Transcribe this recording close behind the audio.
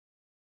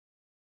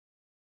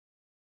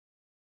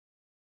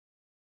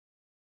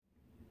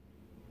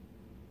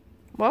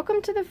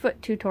Welcome to the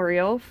foot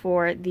tutorial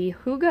for the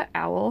Hygge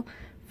Owl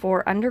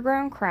for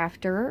Underground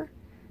Crafter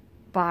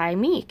by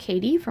me,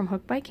 Katie from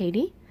Hook by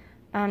Katie.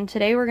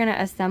 Today we're going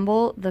to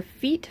assemble the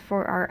feet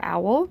for our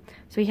owl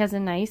so he has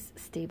a nice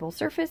stable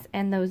surface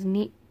and those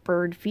neat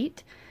bird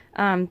feet.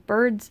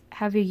 Birds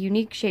have a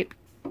unique shaped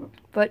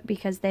foot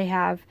because they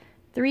have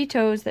 3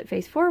 toes that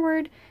face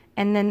forward,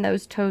 and then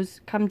those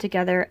toes come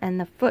together and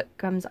the foot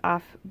comes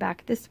off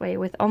back this way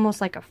with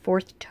almost like a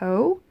 4th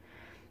toe.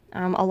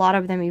 A lot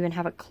of them even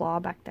have a claw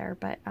back there,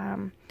 but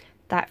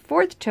that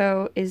 4th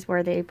toe is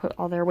where they put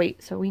all their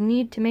weight. So we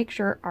need to make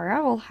sure our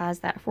owl has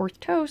that 4th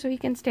toe so he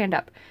can stand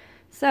up.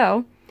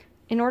 So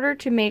in order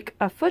to make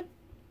a foot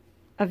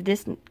of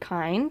this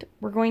kind,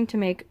 we're going to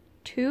make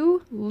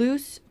 2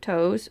 loose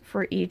toes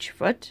for each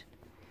foot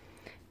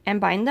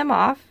and bind them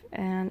off.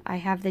 And I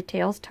have the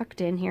tails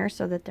tucked in here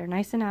so that they're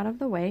nice and out of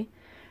the way.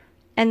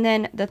 And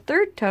then the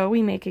 3rd toe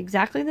we make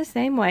exactly the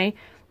same way,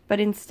 but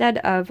instead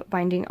of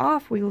binding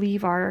off, we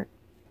leave our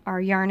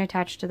yarn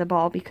attached to the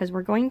ball because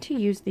we're going to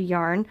use the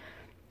yarn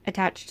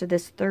attached to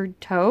this 3rd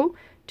toe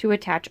to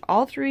attach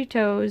all 3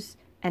 toes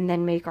and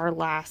then make our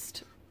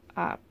last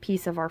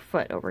piece of our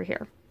foot over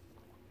here.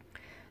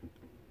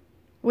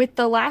 With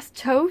the last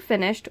toe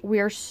finished, we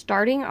are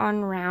starting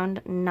on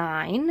round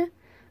 9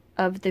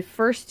 of the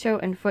first toe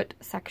and foot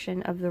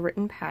section of the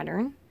written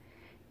pattern.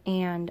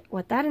 And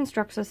what that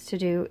instructs us to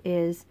do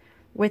is,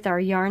 with our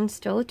yarn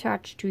still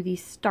attached to the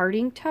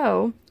starting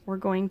toe, we're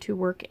going to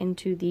work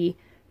into the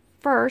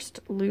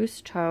first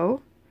loose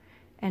toe,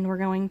 and we're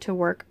going to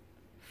work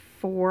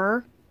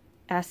 4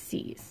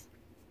 SCs.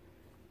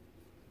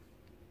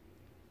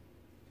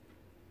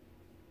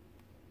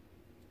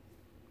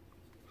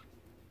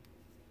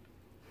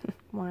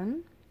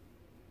 One,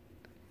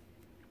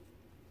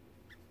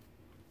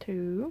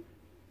 2,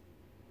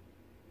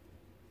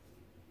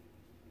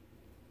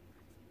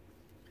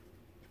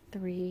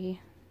 3,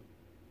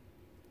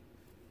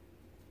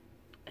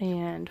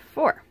 and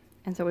 4.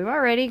 And so we've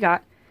already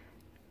got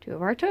 2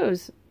 of our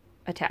toes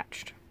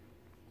attached.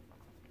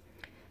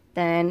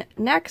 Then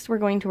next we're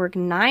going to work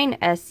 9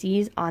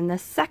 SCs on the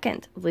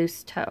 2nd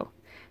loose toe,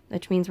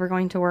 which means we're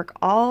going to work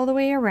all the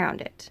way around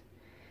it.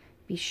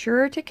 Be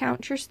sure to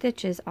count your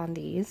stitches on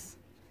these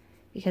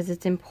because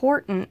it's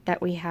important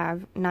that we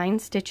have 9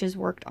 stitches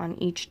worked on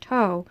each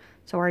toe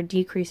so our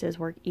decreases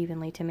work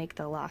evenly to make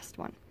the last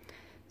one.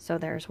 So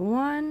there's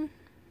 1,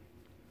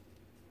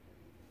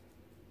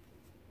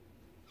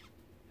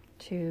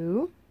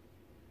 2,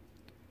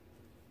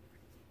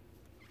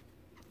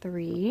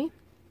 3,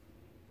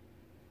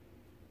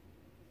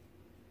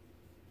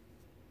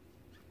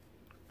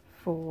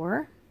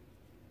 4,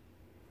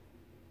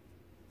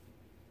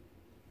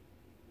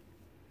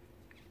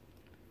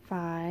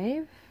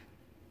 5,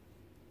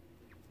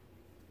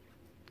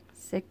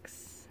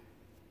 6,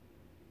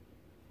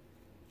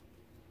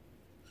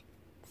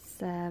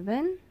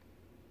 7,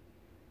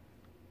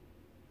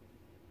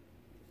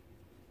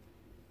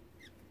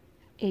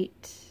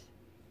 8,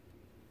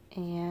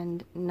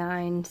 and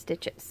 9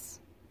 stitches.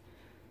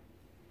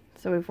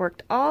 So we've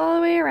worked all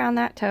the way around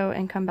that toe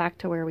and come back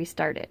to where we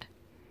started.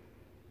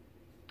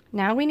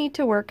 Now we need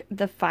to work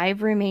the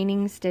 5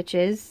 remaining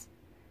stitches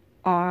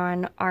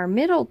on our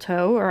middle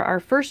toe, or our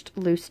first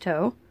loose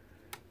toe.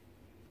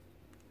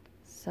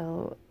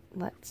 So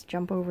let's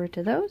jump over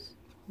to those.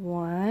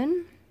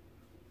 1,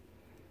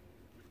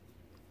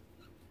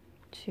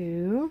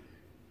 2,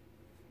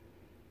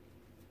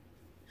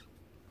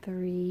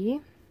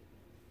 3,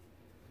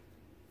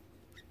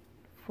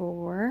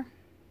 4,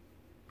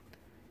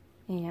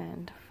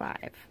 and 5.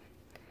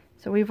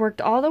 So we've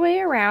worked all the way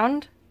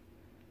around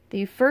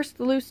the first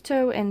loose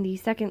toe and the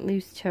 2nd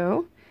loose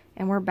toe,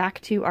 and we're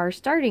back to our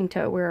starting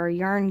toe where our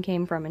yarn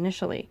came from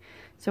initially.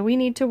 So we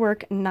need to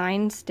work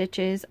 9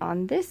 stitches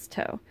on this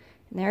toe.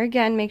 And there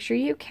again, make sure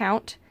you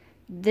count.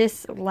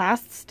 This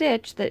last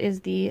stitch that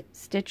is the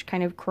stitch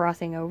kind of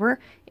crossing over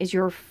is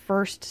your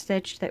first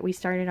stitch that we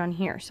started on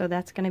here. So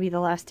that's going to be the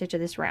last stitch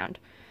of this round.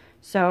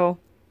 So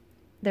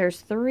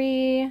there's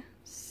 3,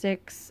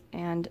 6,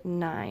 and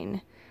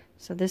 9.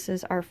 So this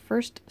is our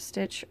first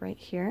stitch right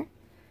here.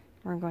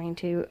 We're going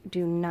to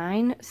do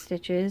 9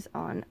 stitches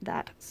on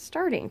that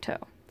starting toe.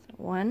 So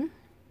 1,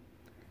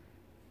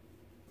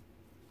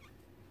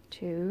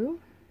 2,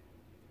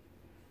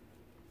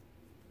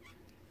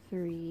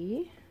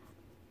 3,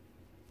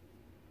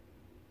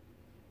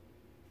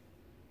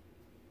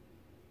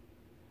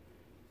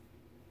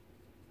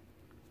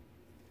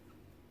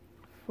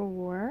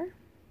 4,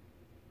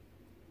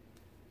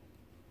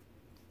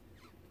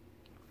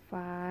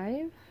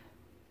 5,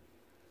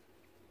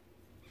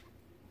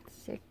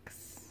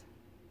 6.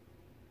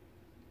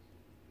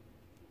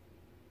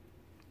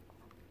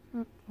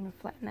 I'm going to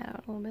flatten that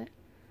out a little bit.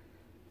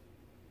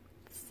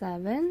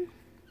 7,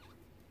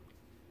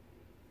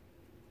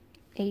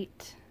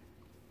 8,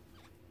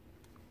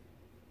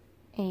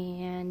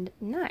 and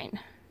 9.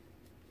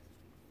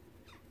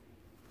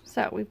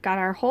 So we've got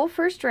our whole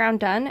first round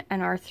done,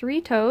 and our 3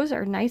 toes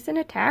are nice and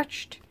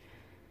attached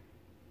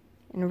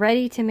and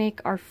ready to make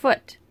our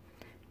foot.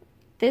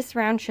 this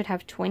round should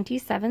have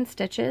 27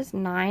 stitches,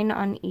 9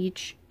 on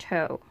each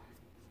toe.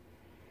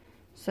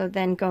 So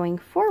then going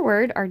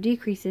forward, our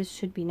decreases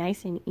should be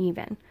nice and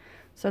even.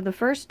 So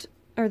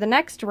the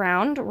next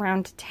round,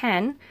 round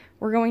 10,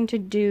 we're going to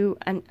do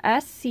an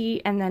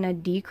SC and then a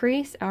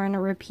decrease, and we're going to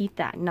repeat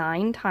that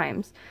 9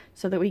 times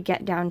so that we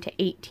get down to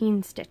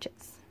 18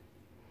 stitches.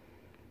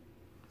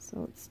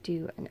 So let's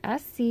do an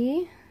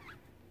SC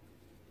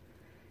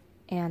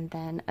and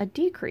then a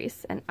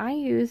decrease, and I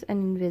use an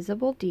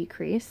invisible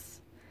decrease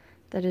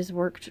that is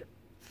worked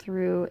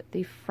through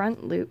the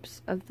front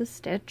loops of the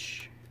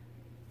stitch,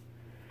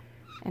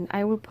 and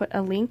I will put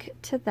a link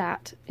to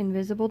that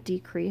invisible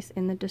decrease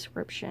in the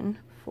description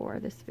for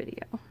this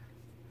video.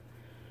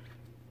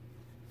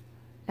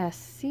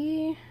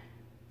 SC,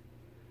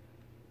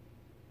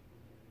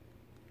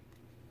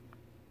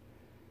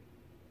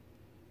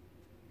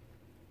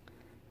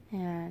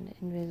 and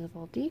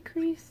invisible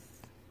decrease.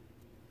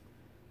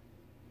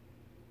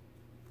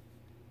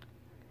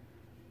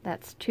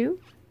 That's 2.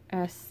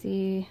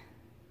 SC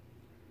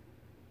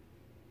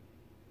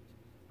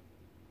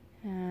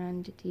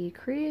and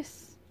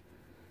decrease.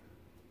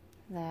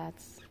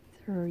 That's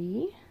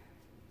 3.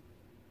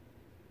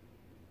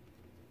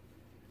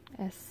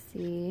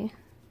 SC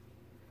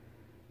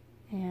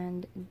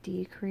and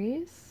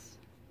decrease.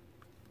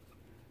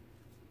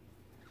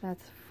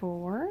 That's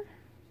 4.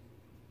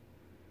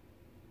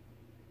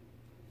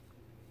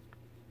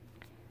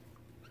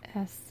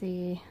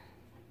 SC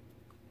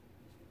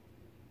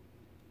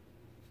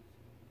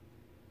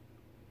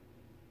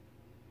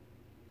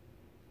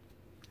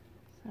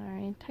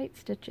tight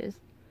stitches,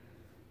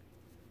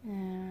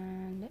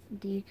 and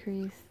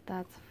decrease,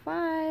 that's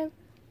 5.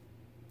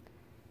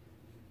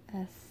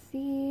 SC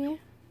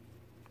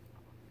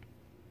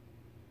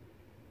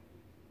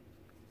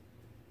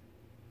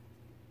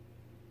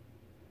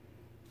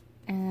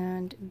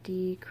and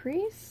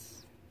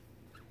decrease,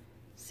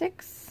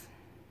 6.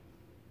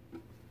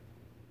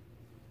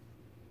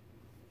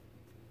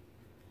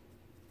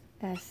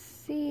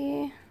 SC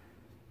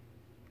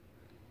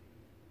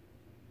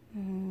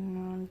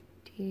and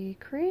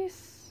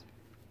decrease,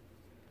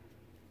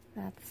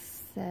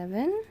 that's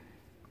 7.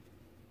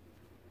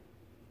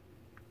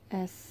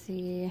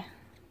 SC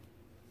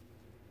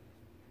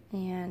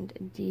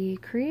and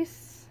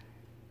decrease,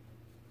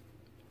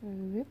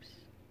 oops,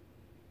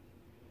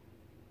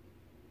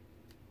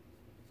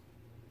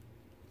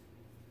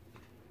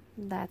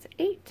 that's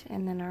 8.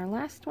 And then our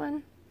last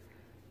one,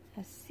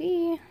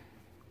 SC,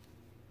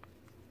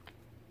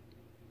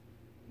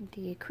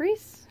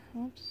 decrease,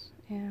 oops,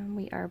 and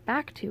we are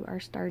back to our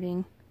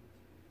starting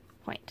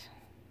point.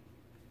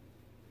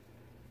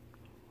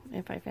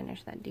 If I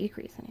finish that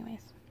decrease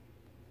anyways.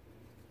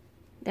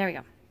 There we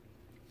go.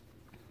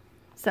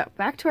 So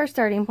back to our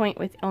starting point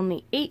with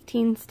only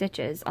 18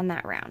 stitches on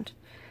that round.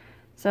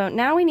 So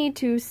now we need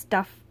to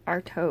stuff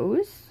our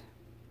toes.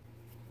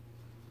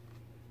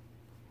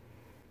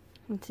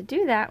 And to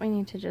do that, we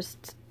need to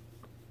just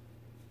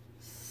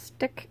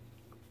stick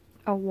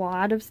a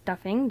wad of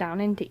stuffing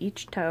down into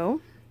each toe.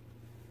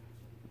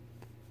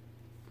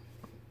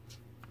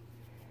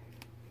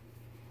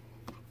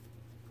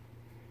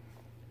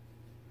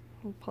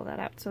 I'll pull that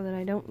out so that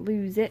I don't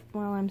lose it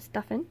while I'm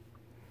stuffing.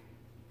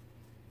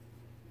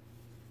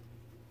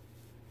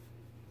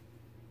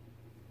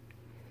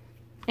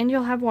 And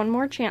you'll have one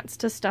more chance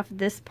to stuff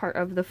this part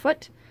of the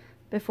foot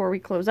before we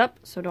close up,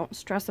 so don't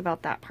stress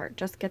about that part.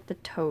 Just get the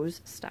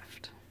toes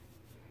stuffed.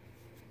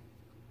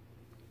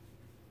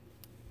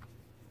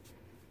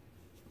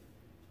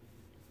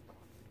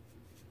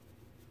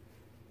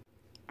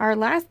 Our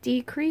last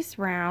decrease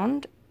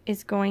round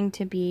is going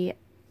to be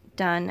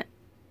done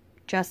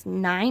just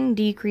 9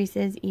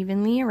 decreases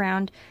evenly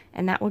around,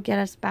 and that will get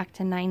us back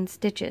to 9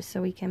 stitches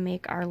so we can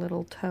make our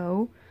little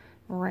toe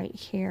right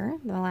here,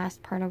 the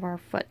last part of our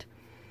foot.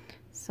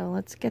 So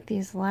let's get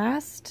these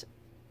last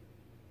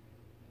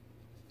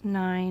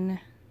 9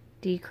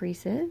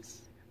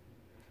 decreases.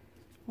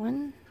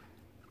 1,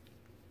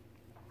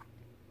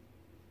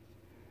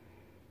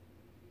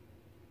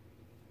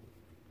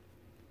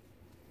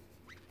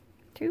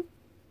 2.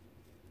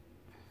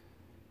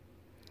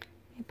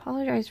 I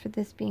apologize for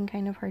this being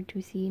kind of hard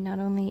to see. Not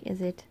only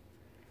is it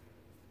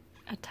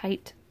a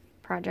tight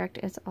project,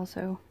 it's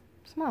also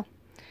small.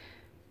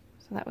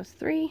 So that was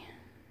 3,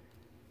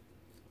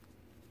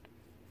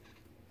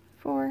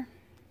 4,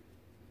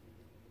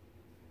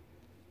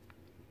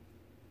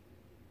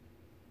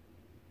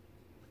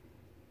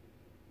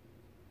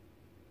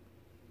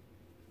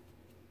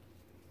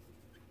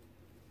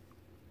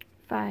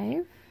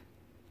 5,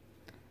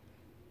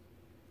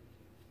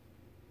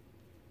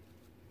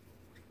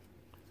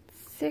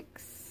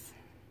 6,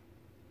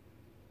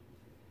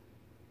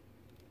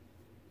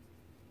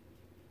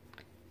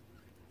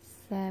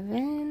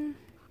 7.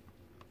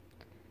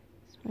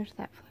 Smoosh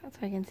that flat so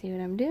I can see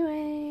what I'm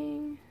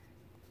doing.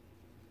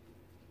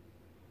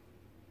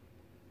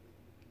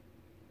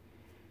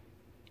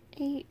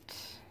 8,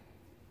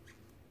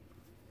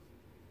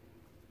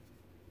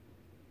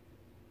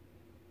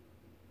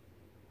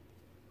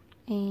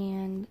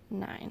 and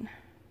 9.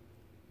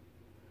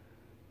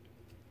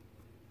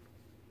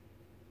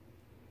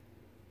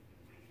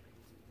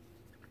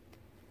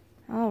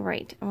 All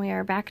right, and we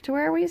are back to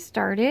where we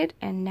started,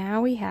 and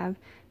now we have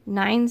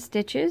 9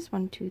 stitches,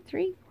 1, 2,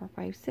 3, 4,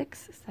 5,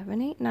 6,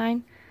 7, 8,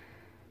 9,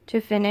 to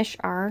finish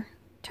our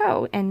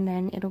toe, and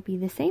then it'll be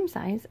the same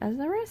size as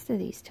the rest of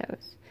these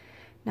toes.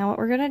 Now what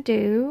we're gonna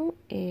do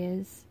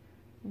is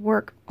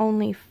work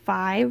only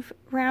 5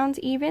 rounds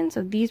even.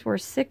 So these were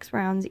 6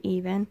 rounds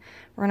even.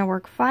 We're gonna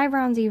work 5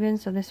 rounds even,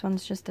 so this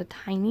one's just a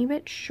tiny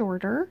bit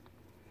shorter.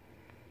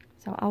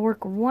 So I'll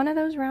work one of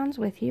those rounds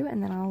with you,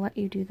 and then I'll let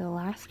you do the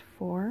last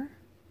 4.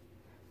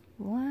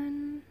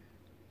 1,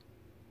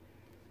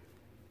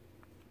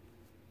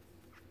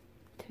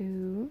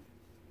 2,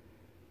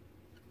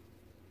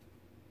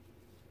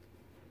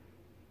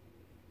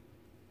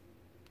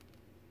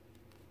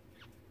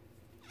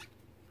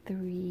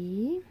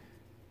 3,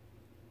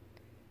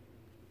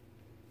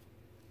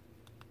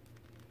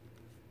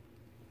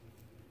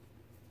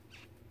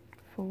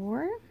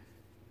 4,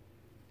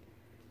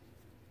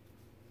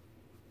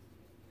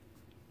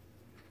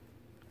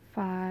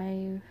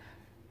 5,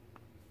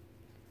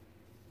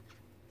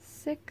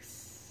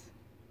 6,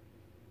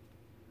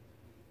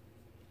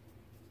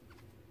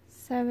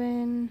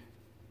 7,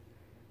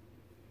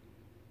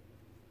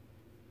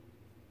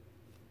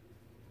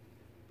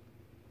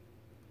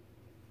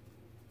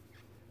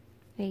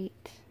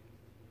 8,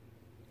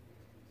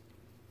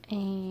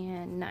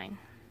 and 9.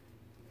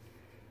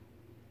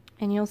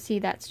 And you'll see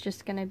that's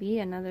just going to be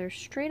another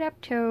straight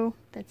up toe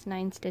that's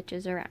 9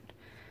 stitches around.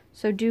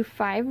 So do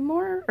 4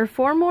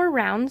 more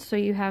rounds, so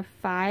you have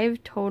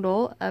 5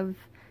 total of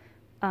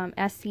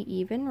SC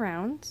even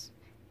rounds,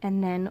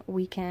 and then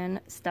we can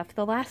stuff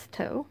the last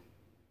toe.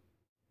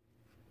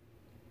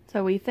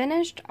 So we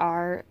finished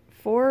our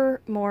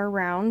 4 more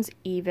rounds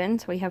even,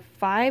 so we have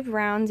 5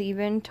 rounds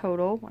even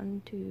total.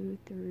 1, 2,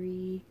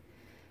 3,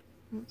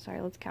 sorry,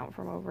 let's count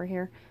from over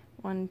here.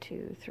 1,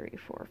 2, 3,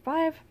 4,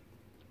 5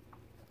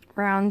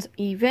 rounds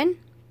even.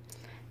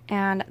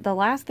 And the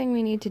last thing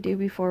we need to do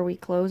before we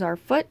close our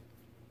foot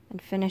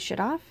and finish it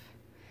off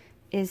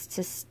is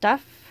to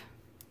stuff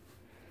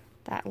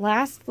that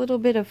last little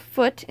bit of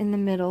foot in the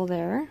middle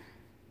there,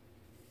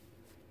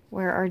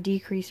 where our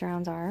decrease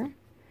rounds are,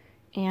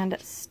 and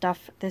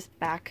stuff this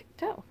back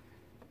toe.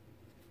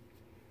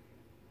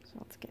 So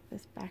let's get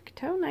this back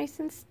toe nice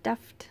and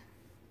stuffed.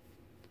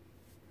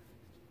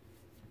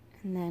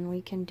 And then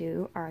we can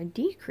do our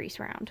decrease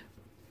round.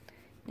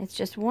 It's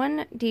just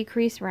 1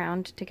 decrease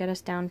round to get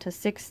us down to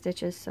 6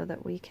 stitches so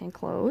that we can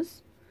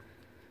close.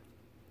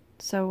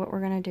 So what we're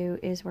going to do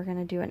is we're going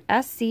to do an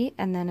SC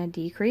and then a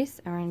decrease,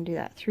 and we're going to do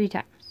that 3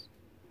 times.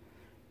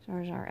 So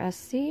there's our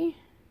SC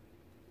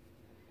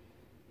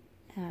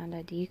and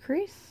a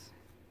decrease.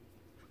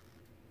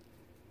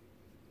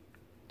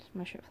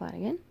 Smush it flat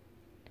again.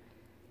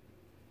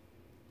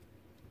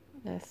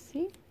 SC.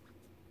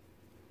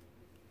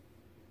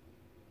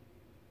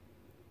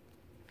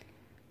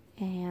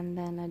 And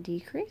then a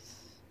decrease.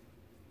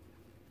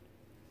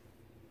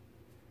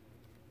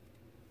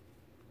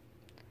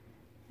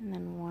 And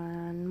then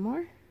 1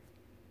 more.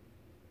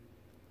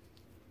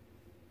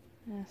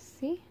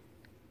 SC.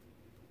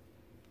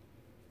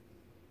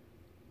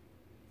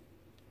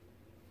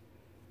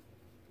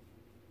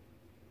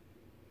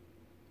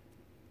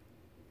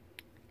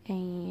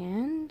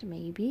 And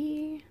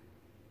maybe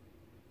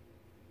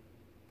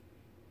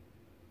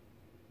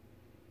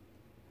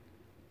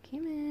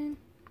come in.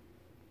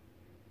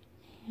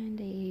 And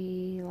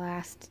a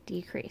last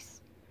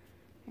decrease.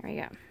 There we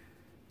go.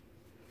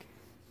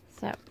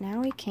 So now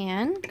we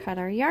can cut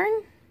our yarn.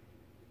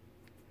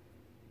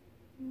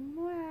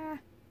 Wah.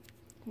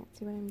 Can't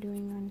see what I'm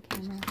doing on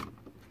camera.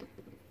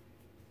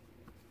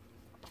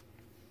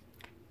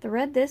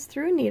 Thread this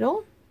through a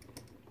needle.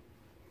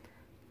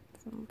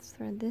 So let's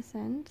thread this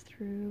end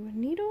through a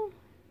needle.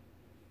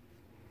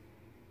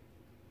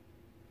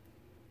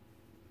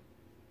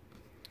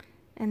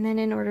 And then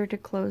in order to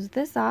close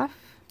this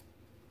off,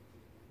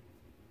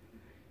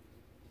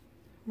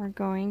 we're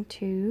going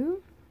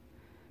to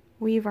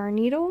weave our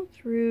needle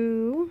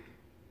through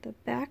the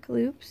back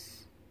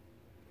loops.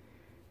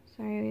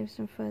 Sorry, we have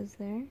some fuzz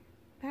there.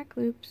 Back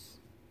loops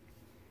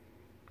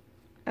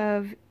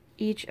of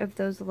each of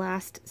those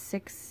last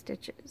 6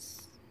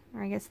 stitches.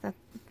 Or I guess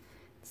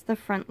it's the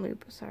front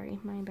loop. Sorry,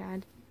 my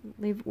bad.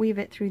 Weave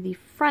it through the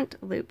front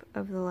loop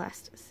of the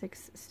last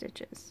 6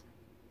 stitches.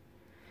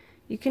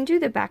 You can do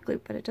the back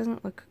loop, but it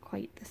doesn't look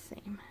quite the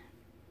same.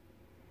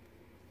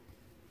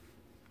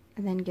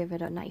 And then give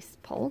it a nice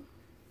pull.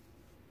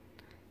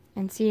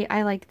 And see,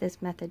 I like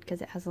this method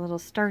because it has a little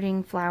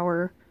starting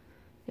flower,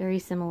 very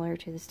similar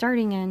to the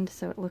starting end,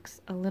 so it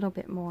looks a little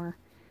bit more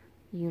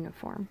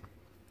uniform.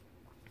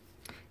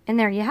 And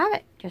there you have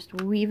it.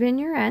 Just weave in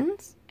your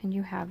ends and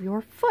you have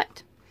your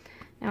foot.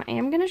 Now I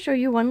am going to show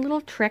you one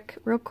little trick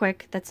real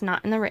quick that's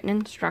not in the written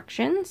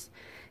instructions,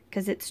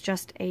 because it's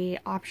just a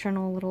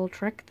optional little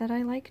trick that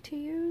I like to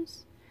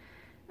use.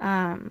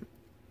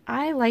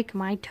 I like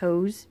my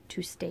toes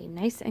to stay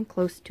nice and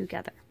close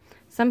together.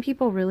 Some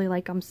people really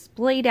like them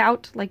splayed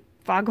out like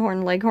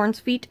Foghorn Leghorn's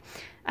feet.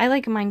 I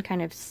like mine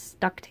kind of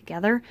stuck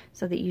together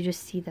so that you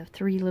just see the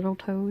 3 little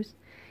toes.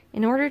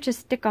 In order to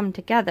stick them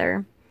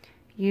together,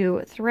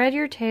 you thread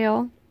your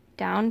tail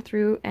down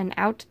through and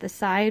out the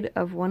side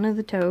of one of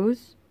the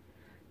toes.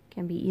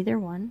 Can be either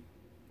one.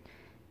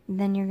 And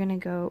then you're going to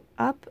go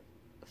up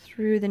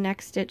through the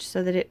next stitch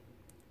so that it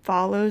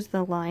follows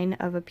the line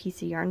of a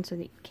piece of yarn so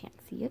that you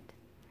can't see it.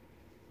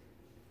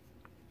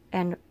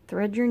 And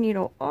thread your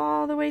needle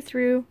all the way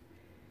through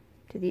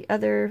to the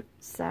other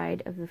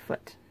side of the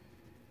foot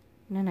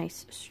in a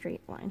nice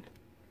straight line,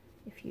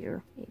 if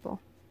you're able.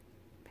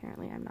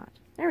 Apparently I'm not.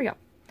 There we go.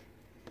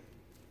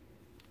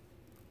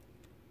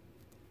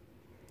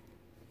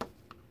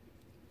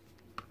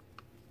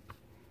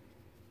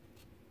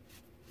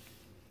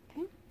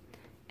 Okay.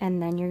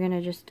 And then you're going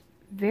to just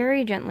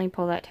very gently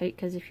pull that tight,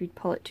 because if you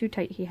pull it too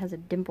tight, he has a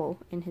dimple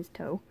in his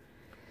toe.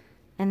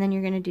 And then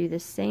you're going to do the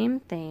same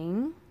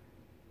thing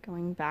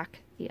going back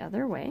the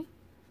other way.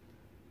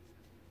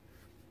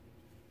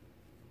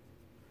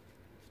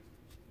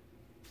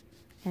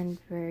 And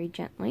very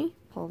gently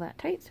pull that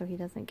tight so he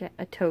doesn't get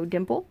a toe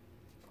dimple.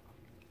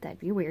 That'd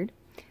be weird.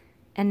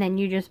 And then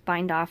you just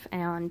bind off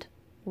and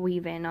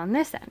weave in on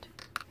this end.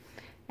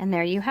 And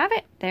there you have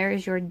it. There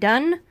is your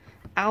done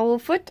owl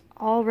foot,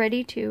 all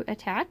ready to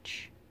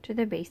attach to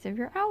the base of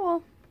your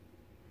owl.